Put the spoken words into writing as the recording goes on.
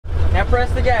press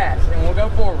the gas and we'll go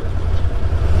forward.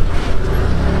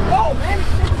 Oh man,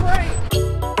 it's so great.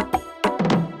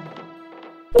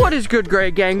 What is good,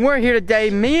 Greg Gang? We're here today.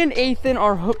 Me and Ethan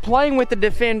are playing with the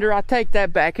Defender. I take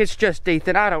that back. It's just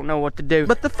Ethan. I don't know what to do.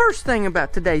 But the first thing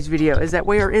about today's video is that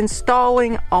we are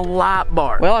installing a light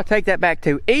bar. Well, I take that back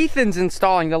too. Ethan's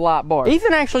installing the light bar.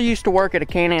 Ethan actually used to work at a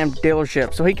Can-Am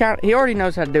dealership, so he already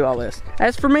knows how to do all this.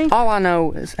 As for me, all I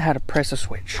know is how to press a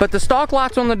switch. But the stock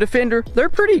lights on the Defender, they're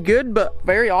pretty good, but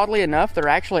very oddly enough, they're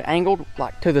actually angled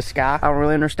like to the sky. I don't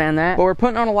really understand that. But we're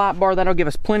putting on a light bar that'll give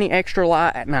us plenty extra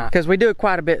light at night, because we do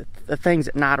quite a bit of things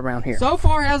at night around here. So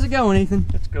far, how's it going, Ethan?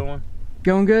 It's going.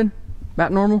 Going good?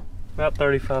 About normal? About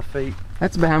 35 feet.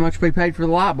 That's about how much we paid for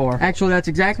the light bar. Actually, that's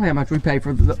exactly how much we paid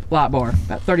for the light bar.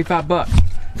 About 35 bucks.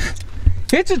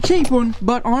 It's a cheap one,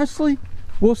 but honestly,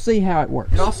 we'll see how it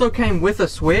works. It also came with a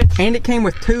switch, and it came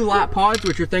with 2 light pods,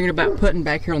 which you're thinking about putting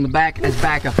back here on the back as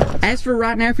backup. As for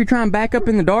right now, if you're trying to back up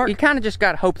in the dark, you kind of just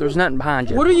gotta hope there's nothing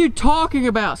behind you. What are you talking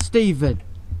about, Steven?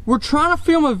 We're trying to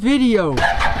film a video.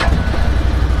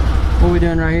 What are we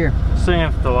doing right here? Seeing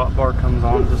if the light bar comes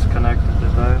on, just connect it to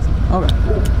that. Okay.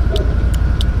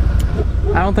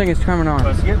 I don't think it's coming on.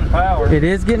 But it's getting power. It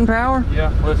is getting power? Yeah,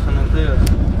 listen to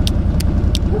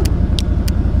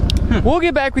this. We'll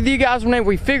get back with you guys whenever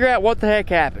we figure out what the heck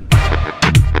happened.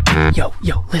 Yo,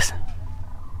 listen.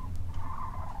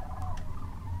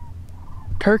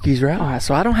 Turkeys, right? All right,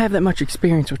 so I don't have that much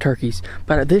experience with turkeys,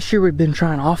 but this year we've been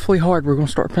trying awfully hard. We're gonna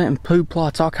start planting food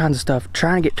plots, all kinds of stuff,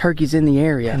 trying to get turkeys in the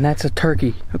area. And that's a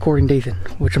turkey, according to Ethan,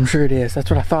 which I'm sure it is. That's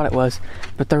what I thought it was,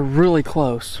 but they're really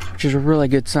close, which is a really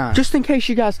good sign. Just in case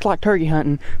you guys like turkey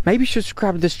hunting, maybe you should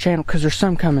subscribe to this channel, because there's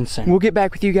some coming soon. We'll get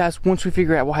back with you guys once we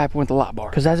figure out what happened with the light bar,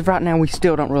 because as of right now, we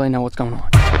still don't really know what's going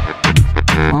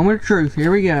on. Moment of truth,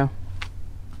 here we go.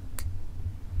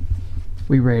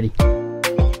 We ready.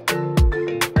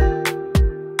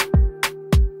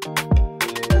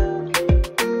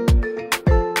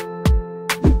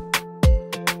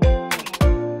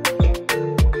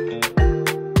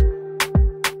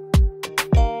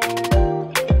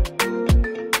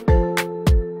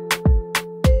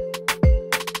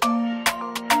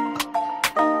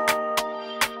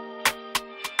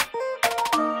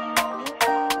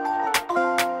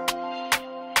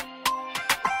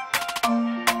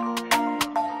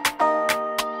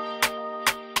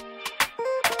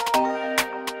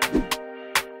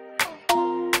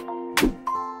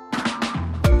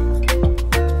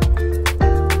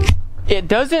 It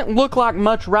doesn't look like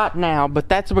much right now, but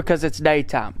that's because it's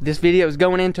daytime. This video is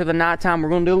going into the nighttime. We're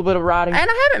going to do a little bit of riding. And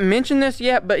I haven't mentioned this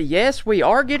yet, but yes, we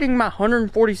are getting my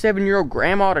 147-year-old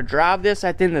grandma to drive this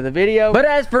at the end of the video. But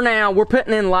as for now, we're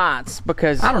putting in lights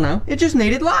because, I don't know, it just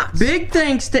needed lights. Big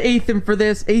thanks to Ethan for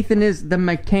this. Ethan is the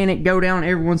mechanic. Go down,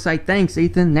 everyone say thanks,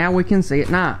 Ethan. Now we can see at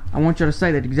night. I want you to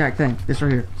say that exact thing. This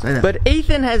right here, say that. But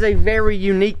Ethan has a very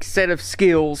unique set of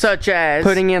skills, such as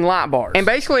putting in light bars and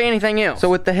basically anything else. So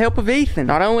with the help of Ethan,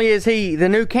 not only is he the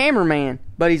new cameraman,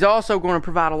 but he's also going to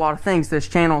provide a lot of things to this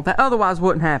channel that otherwise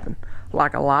wouldn't happen.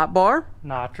 Like a light bar.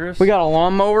 Nitrous. We got a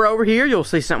lawnmower over here. You'll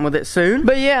see something with it soon.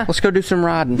 But yeah, let's go do some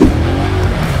riding.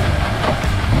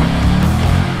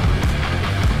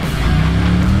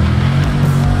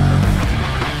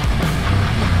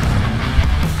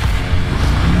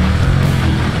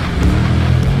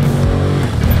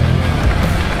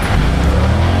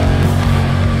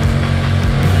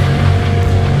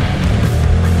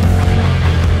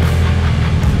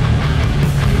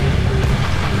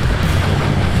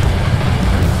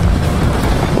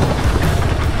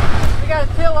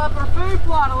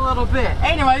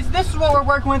 Anyways, this is what we're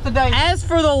working with today. As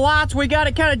for the lights, we got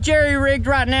it kind of jerry-rigged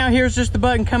right now. Here's just the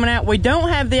button coming out. We don't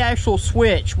have the actual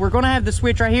switch. We're gonna have the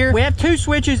switch right here. We have 2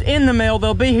 switches in the mail.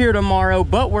 They'll be here tomorrow,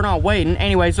 but we're not waiting.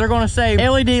 Anyways, they're gonna say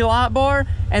LED light bar,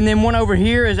 and then one over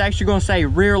here is actually gonna say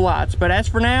rear lights. But as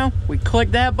for now, we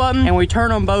click that button and we turn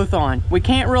them both on. We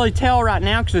can't really tell right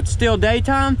now because it's still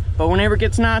daytime, but whenever it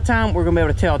gets nighttime, we're gonna be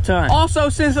able to tell a ton. Also,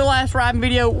 since the last riding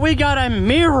video, we got a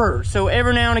mirror. So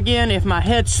every now and again, if my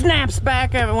head snaps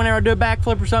back whenever I do a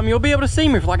backflip or something, you'll be able to see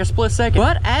me for like a split second.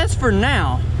 But as for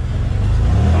now,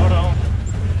 hold on.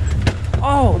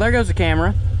 Oh, there goes the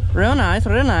camera. Real nice,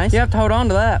 real nice. You have to hold on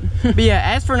to that. But yeah,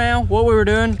 as for now, what we were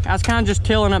doing, I was kind of just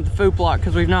tilling up the food plot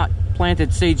because we've not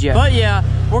planted seeds yet. But yeah,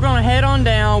 we're gonna head on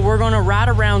down. We're gonna ride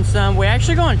around some. We're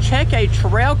actually gonna check a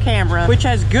trail camera, which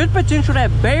has good potential to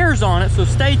have bears on it, so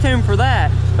stay tuned for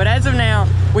that. But as of now,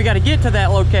 we gotta get to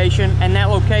that location, and that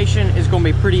location is gonna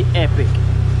be pretty epic.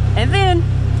 And then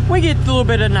we get a little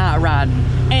bit of night riding.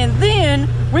 And then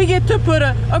we get to put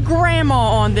a grandma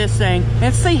on this thing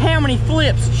and see how many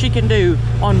flips she can do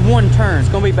on one turn. It's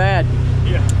gonna be bad.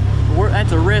 Yeah.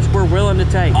 that's a risk we're willing to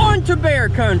take. On to bear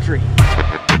country.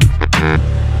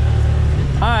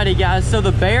 Alrighty guys, so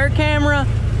the bear camera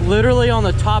literally on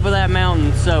the top of that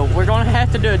mountain, so we're gonna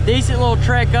have to do a decent little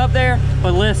trek up there.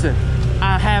 But listen,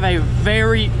 I have a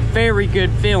very, very good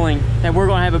feeling that we're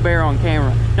gonna have a bear on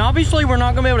camera. Now obviously we're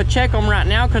not gonna be able to check them right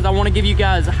now because I want to give you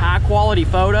guys high quality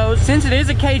photos. Since it is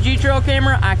a KG trail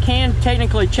camera, I can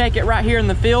technically check it right here in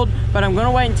the field, but I'm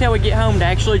gonna wait until we get home to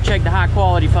actually check the high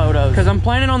quality photos, because I'm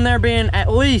planning on there being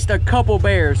at least a couple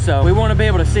bears, so we want to be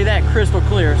able to see that crystal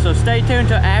clear. So stay tuned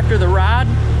to after the ride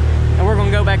and we're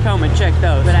gonna go back home and check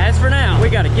those. But as for now, we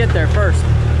gotta get there first.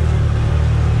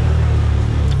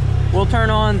 We'll turn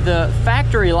on the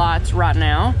factory lights right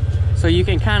now so you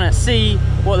can kind of see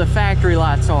what the factory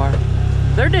lights are.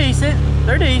 They're decent,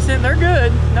 they're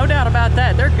good, no doubt about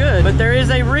that, they're good. But there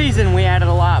is a reason we added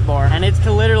a light bar, and it's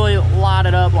to literally light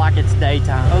it up like it's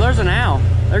daytime. Oh, there's an owl.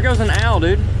 There goes an owl,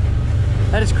 dude.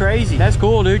 That is crazy. That's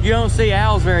cool, dude. You don't see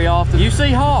owls very often. You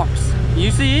see hawks,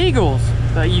 you see eagles,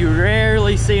 but you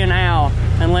rarely see an owl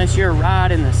unless you're right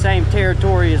in the same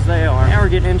territory as they are. Now we're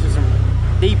getting into some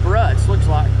deep ruts, looks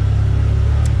like.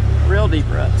 Real deep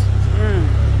ruts.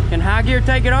 Can high gear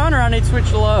take it on, or I need to switch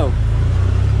to low?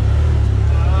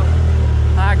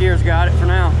 High gear's got it for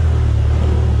now.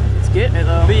 It's getting it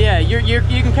though. But yeah, you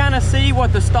can kind of see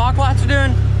what the stock lights are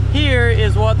doing. Here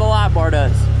is what the light bar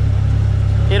does.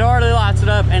 It already lights it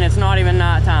up and it's not even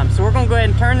nighttime. So we're gonna go ahead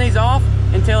and turn these off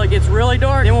until it gets really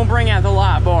dark. Then we'll bring out the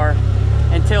light bar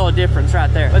and tell a difference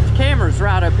right there. But the camera's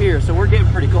right up here, so we're getting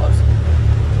pretty close.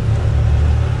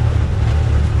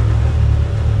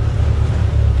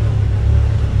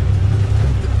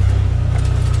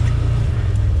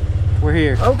 We're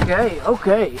here.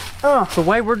 Okay. The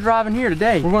way we're driving here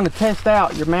today, we're going to test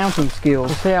out your mounting skills.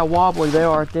 We'll see how wobbly they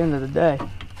are at the end of the day.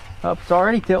 Oh, it's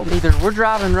already tilting. Either we're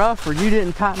driving rough or you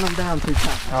didn't tighten them down too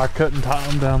tight. I couldn't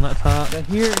tighten them down that tight. But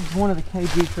here is one of the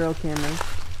KG trail cameras.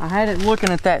 I had it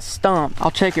looking at that stump. I'll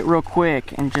check it real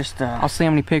quick and just, I'll see how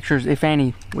many pictures, if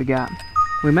any, we got.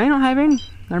 We may not have any.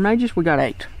 There may just, we got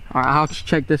 8. All right, I'll just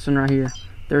check this one right here.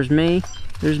 There's me.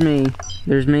 There's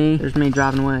me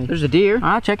driving away. There's a deer. All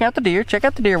right, check out the deer. Check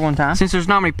out the deer one time. Since there's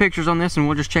not many pictures on this one,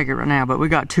 we'll just check it right now, but we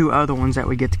got 2 other ones that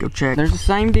we get to go check. There's the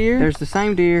same deer, there's the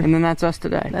same deer, and then that's us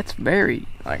today. That's very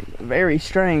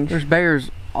strange. There's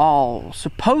bears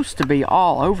supposed to be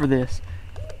all over this.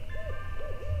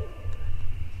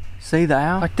 See the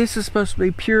owl? Like, this is supposed to be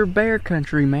pure bear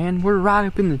country, man. We're right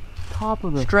up in the top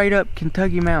of the straight up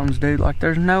Kentucky mountains, dude. Like,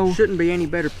 shouldn't be any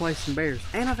better place than bears.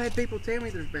 And I've had people tell me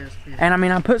there's bears here. And I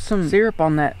mean, I put some syrup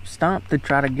on that stump to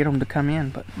try to get them to come in,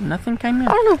 but nothing came in.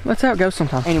 I don't know, that's how it goes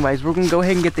sometimes. Anyways, we're gonna go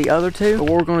ahead and get the other 2. But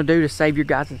what we're gonna do to save your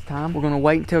guys' time, we're gonna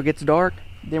wait until it gets dark,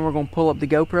 then we're gonna pull up the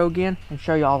GoPro again and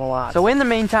show you all the lights. So in the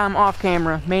meantime, off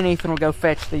camera, me and Ethan will go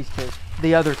fetch these 2,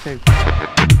 the other 2.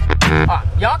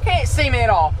 Y'all can't see me at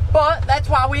all, but that's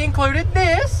why we included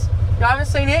this. Y'all haven't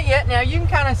seen it yet. Now you can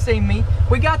kind of see me.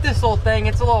 We got this little thing.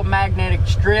 It's a little magnetic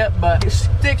strip, but it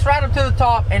sticks right up to the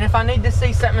top. And if I need to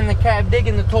see something in the cab, dig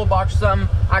in the toolbox or something,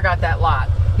 I got that light.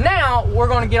 Now we're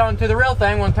going to get on to the real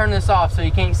thing. We're going to turn this off so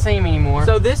you can't see me anymore.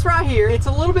 So this right here, it's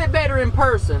a little bit better in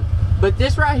person, but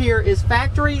this right here is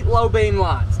factory low beam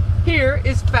lights. Here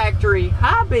is factory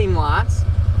high beam lights.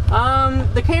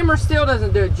 The camera still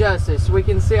doesn't do it justice. We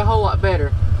can see a whole lot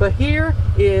better. But here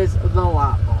is the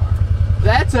light bar.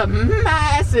 That's a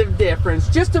massive difference.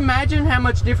 Just imagine how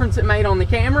much difference it made on the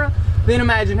camera, then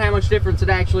imagine how much difference it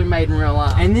actually made in real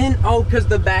life. And then, because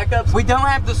the backups, we don't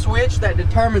have the switch that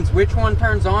determines which one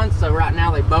turns on, so right now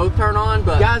they both turn on.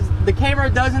 But guys, the camera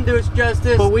doesn't do us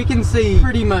justice, but we can see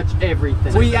pretty much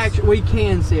everything. We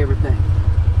can see everything.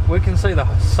 We can see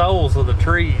the soles of the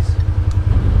trees.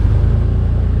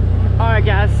 Alright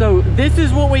guys, so this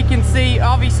is what we can see.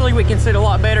 Obviously we can see it a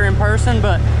lot better in person,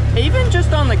 but even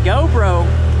just on the GoPro,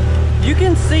 you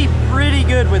can see pretty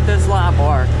good with this light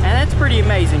bar. And that's pretty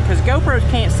amazing, because GoPros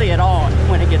can't see at all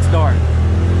when it gets dark.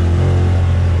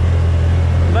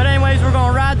 But anyways, we're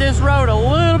gonna ride this road a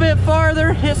little bit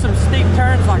farther, hit some steep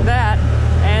turns like that,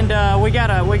 and we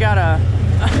gotta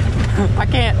I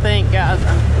can't think, guys.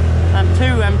 I'm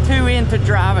too into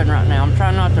driving right now. I'm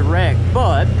trying not to wreck,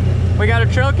 but we got a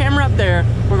trail camera up there.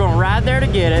 We're gonna ride there to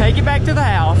get it, take it back to the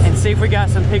house, and see if we got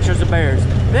some pictures of bears.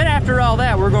 Then after all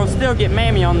that, we're gonna still get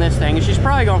Mammy on this thing, and she's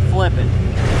probably gonna flip it.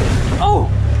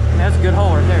 Oh, that's a good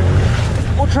hole right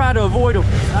there. We'll try to avoid them.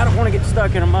 I don't want to get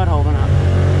stuck in a mud hole tonight.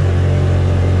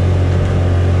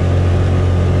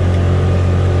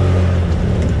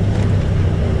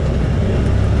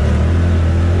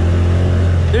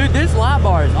 Dude, this light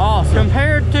bar is awesome.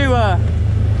 Compared to,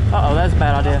 uh-oh, that's a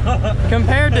bad idea.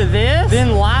 Compared to this,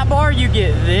 then light bar, you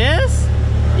get this.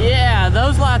 Yeah,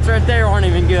 those lights right there aren't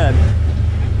even good.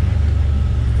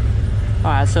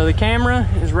 All right, so the camera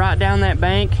is right down that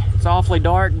bank. It's awfully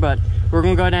dark, but we're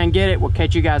gonna go down and get it. We'll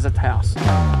catch you guys at the house.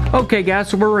 Okay guys,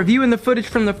 so we're reviewing the footage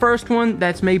from the first one.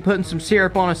 That's me putting some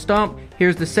syrup on a stump.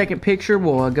 Here's the second picture.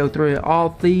 We'll go through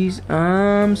all these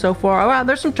so far. Oh wow,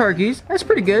 there's some turkeys. That's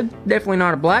pretty good. Definitely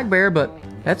not a black bear, but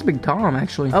that's a big tom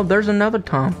actually. Oh, there's another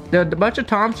tom. Did a bunch of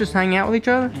toms just hang out with each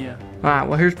other? Yeah. All right,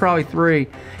 well here's probably 3.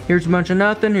 Here's a bunch of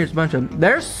nothing. Here's a bunch of,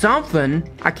 there's something.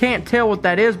 I can't tell what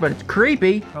that is, but it's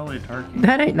creepy. Probably a turkey.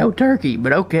 That ain't no turkey,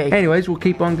 but okay. Anyways, we'll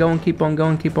keep on going, keep on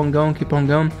going, keep on going, keep on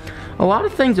going. A lot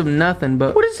of things of nothing,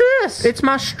 but what is this? It's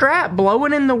my strap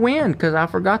blowing in the wind because I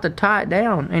forgot to tie it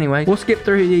down. Anyway, we'll skip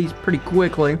through these pretty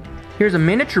quickly. Here's a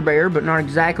miniature bear, but not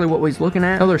exactly what we was looking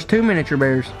at. Oh, there's 2 miniature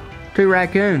bears. 2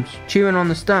 raccoons chewing on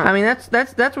the stump. I mean, that's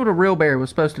what a real bear was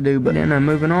supposed to do. But then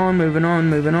moving on.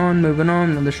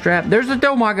 The strap. There's a,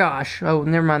 oh my gosh. Oh,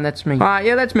 never mind. That's me. All right,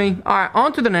 yeah, that's me. All right,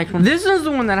 on to the next one. This is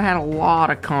the one that I had a lot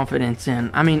of confidence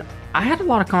in. I mean, I had a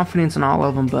lot of confidence in all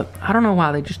of them, but I don't know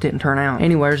why they just didn't turn out.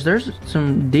 Anyways, there's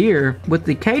some deer with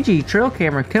the KG trail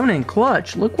camera coming in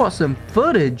clutch. Look what some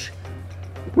footage.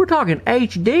 We're talking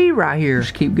HD right here.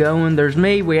 Just keep going. There's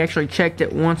me. We actually checked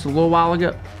it once a little while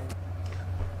ago.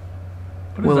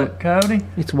 What is that, Coyote?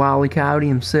 It's Wile E. Coyote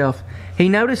himself. He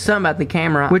noticed something about the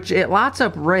camera, which it lights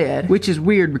up red, which is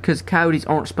weird because coyotes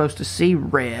aren't supposed to see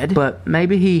red, but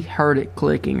maybe he heard it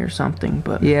clicking or something.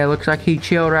 But yeah, looks like he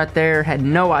chilled right there, had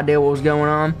no idea what was going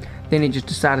on. Then he just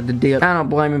decided to dip. I don't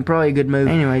blame him, probably a good move.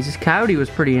 Anyways, this coyote was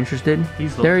pretty interested.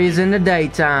 There he is in the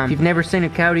daytime. If you've never seen a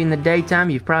coyote in the daytime,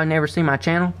 you've probably never seen my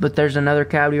channel, but there's another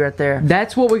coyote right there.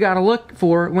 That's what we gotta look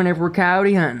for whenever we're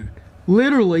coyote hunting.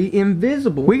 Literally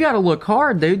invisible. We gotta look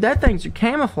hard, dude. That thing's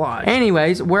camouflage.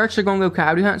 Anyways, we're actually gonna go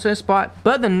coyote hunting to this spot.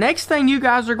 But the next thing you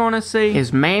guys are gonna see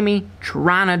is Mammy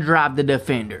trying to drive the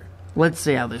Defender. Let's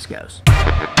see how this goes.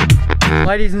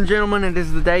 Ladies and gentlemen, it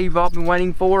is the day you've all been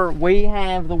waiting for. We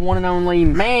have the one and only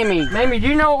Mammy. Mammy, do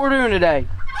you know what we're doing today?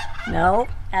 No,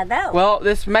 I don't. Well,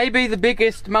 this may be the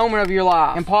biggest moment of your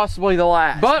life, and possibly the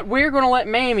last. But we're gonna let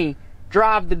Mammy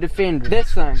drive the Defender.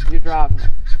 This thing, you're driving it.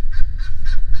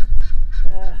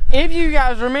 If you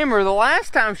guys remember, the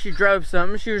last time she drove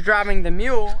something, she was driving the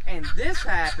mule, and this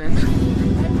happened.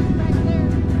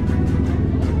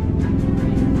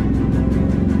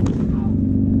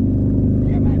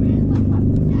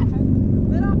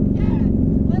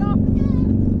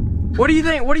 What do you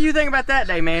think? What do you think about that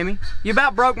day, Mammy? You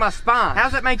about broke my spine.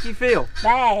 How's that make you feel?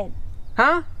 Bad.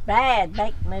 Huh? Bad.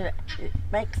 It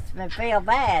makes me feel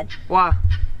bad. Why?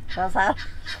 Because I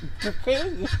to see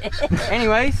you.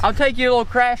 Anyways, I'll take you a little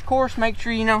crash course, make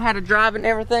sure you know how to drive and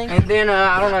everything. And then,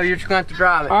 I don't know, you're just going to have to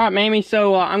drive it. All right, Mammy,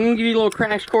 so I'm going to give you a little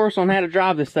crash course on how to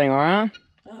drive this thing, all right?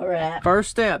 All right.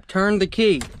 First step, turn the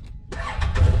key.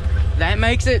 That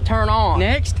makes it turn on.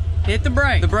 Next, hit the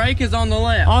brake. The brake is on the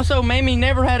left. Also, Mammy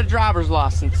never had a driver's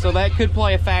license, so that could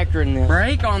play a factor in this.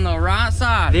 Brake on the right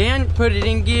side. Then put it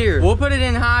in gear. We'll put it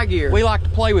in high gear. We like to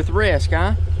play with risk,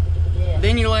 huh? Yeah.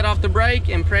 Then you let off the brake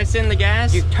and press in the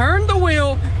gas. You turn the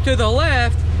wheel to the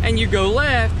left and you go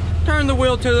left. Turn the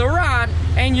wheel to the right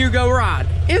and you go right.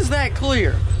 Is that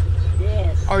clear?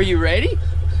 Yes. Are you ready?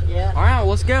 Yeah. All right, well,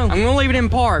 let's go. I'm gonna leave it in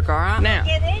park, all right? Now.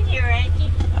 Get in here, ain't you?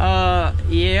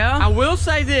 Yeah. I will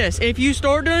say this. If you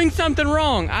start doing something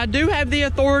wrong, I do have the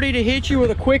authority to hit you with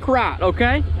a quick right,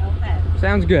 okay? Okay.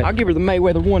 Sounds good. I'll give her the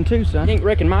Mayweather 1-2, son. You ain't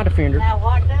wrecking my Defender. Now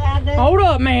what do I do? Hold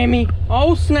up, Mammy.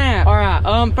 Oh, snap. All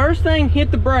right, first thing,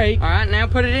 hit the brake. All right, now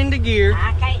put it into gear.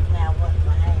 I can't now what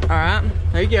my hand. All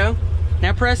right, there you go.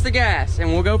 Now press the gas,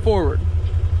 and we'll go forward.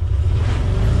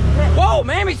 Whoa,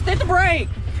 Mammy, hit the brake.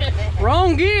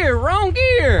 Wrong gear, wrong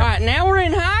gear. All right, now we're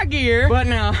in high gear, but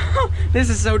now, this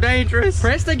is so dangerous.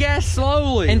 Press the gas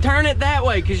slowly and turn it that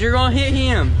way, because you're going to hit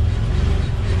him.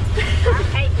 I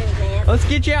can't do this. Let's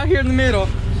get you out here in the middle.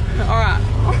 All right.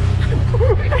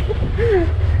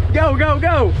 Go, go,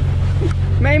 go.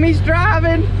 Mammy's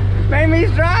driving.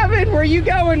 Mammy's driving. Where you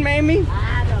going, Mammy?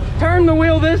 I don't. Turn the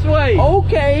wheel this way.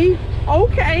 Okay.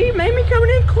 Okay. Mammy coming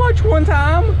in clutch one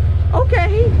time.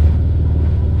 Okay.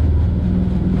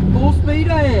 Full speed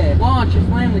ahead. Launch and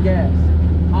slam the gas.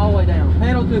 All the way down.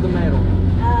 Pedal to the metal.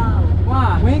 Oh.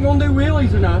 Why? We ain't gonna do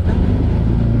wheelies or nothing.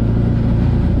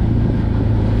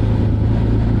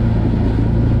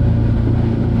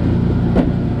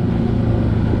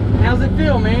 How's it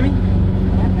feel, Mammy?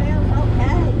 That feels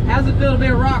okay. How's it feel to be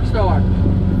a rock star?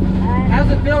 How's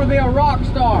it feel to be a rock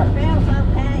star? Feels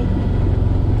okay.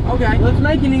 Okay, let's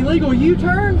make an illegal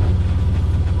U-turn.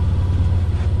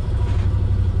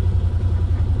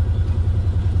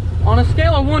 On a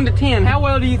scale of 1 to 10, how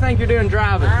well do you think you're doing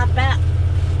driving? I about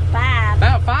 5.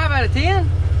 About 5 out of 10?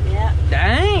 Yep.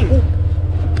 Dang.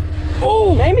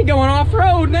 Oh, Mamie going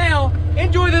off-road now.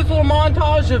 Enjoy this little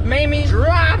montage of Mamie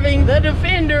driving the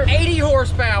Defender 80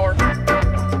 horsepower.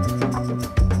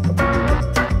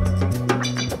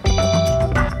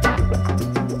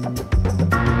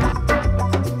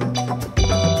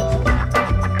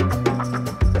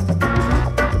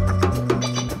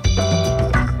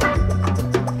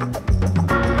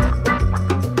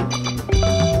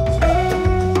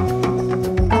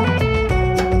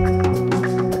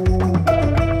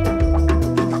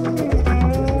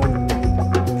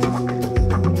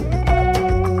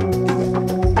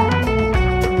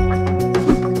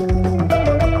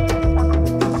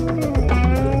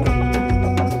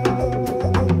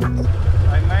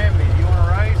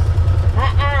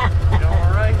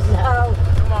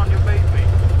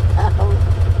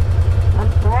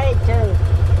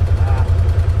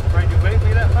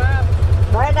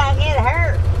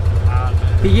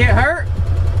 You get hurt?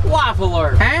 Life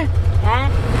alert. Huh? Huh?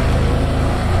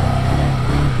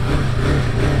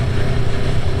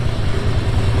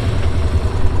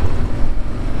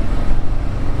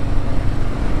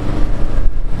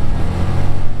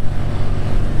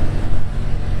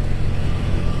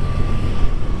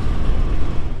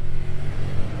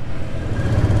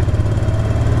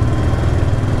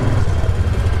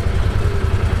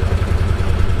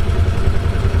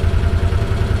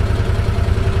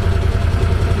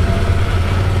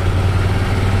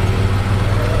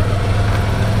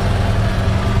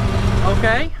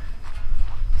 Okay.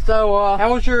 So,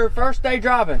 how was your first day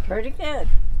driving? Pretty good.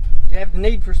 Did you have the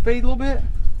need for speed a little bit?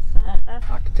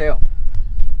 I could tell.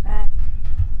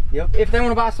 Yep. If they want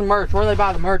to buy some merch, where do they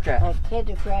buy the merch at? At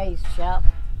Kendall Gray's shop.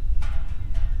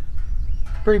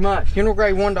 Pretty much.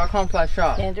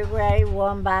 KendallGray1.com/shop. Kendall Gray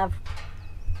 1 by.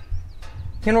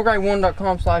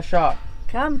 KendallGray1.com/shop.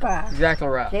 Come by. Exactly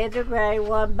right. Kendall Gray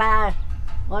 1 by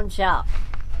 1 shop.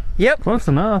 Yep. Close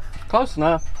enough. Close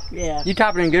enough. Yeah. You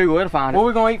type it in Google, it'll find it. What are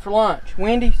we going to eat for lunch?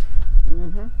 Wendy's?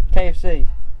 Mm-hmm. KFC?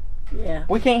 Yeah.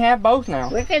 We can't have both now.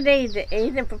 We can eat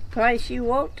either place you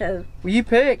want to. Well, you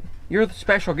pick. You're the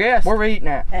special guest. Where are we eating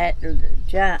at? At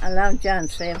Long John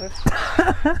Silver.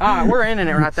 Alright, we're ending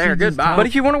it right there. Goodbye. But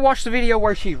if you want to watch the video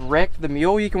where she wrecked the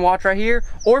mule, you can watch right here.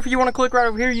 Or if you want to click right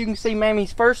over here, you can see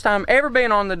Mamie's first time ever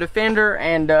being on the Defender.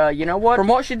 And you know what? From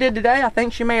what she did today, I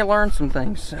think she may have learned some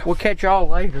things. We'll catch y'all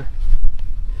later.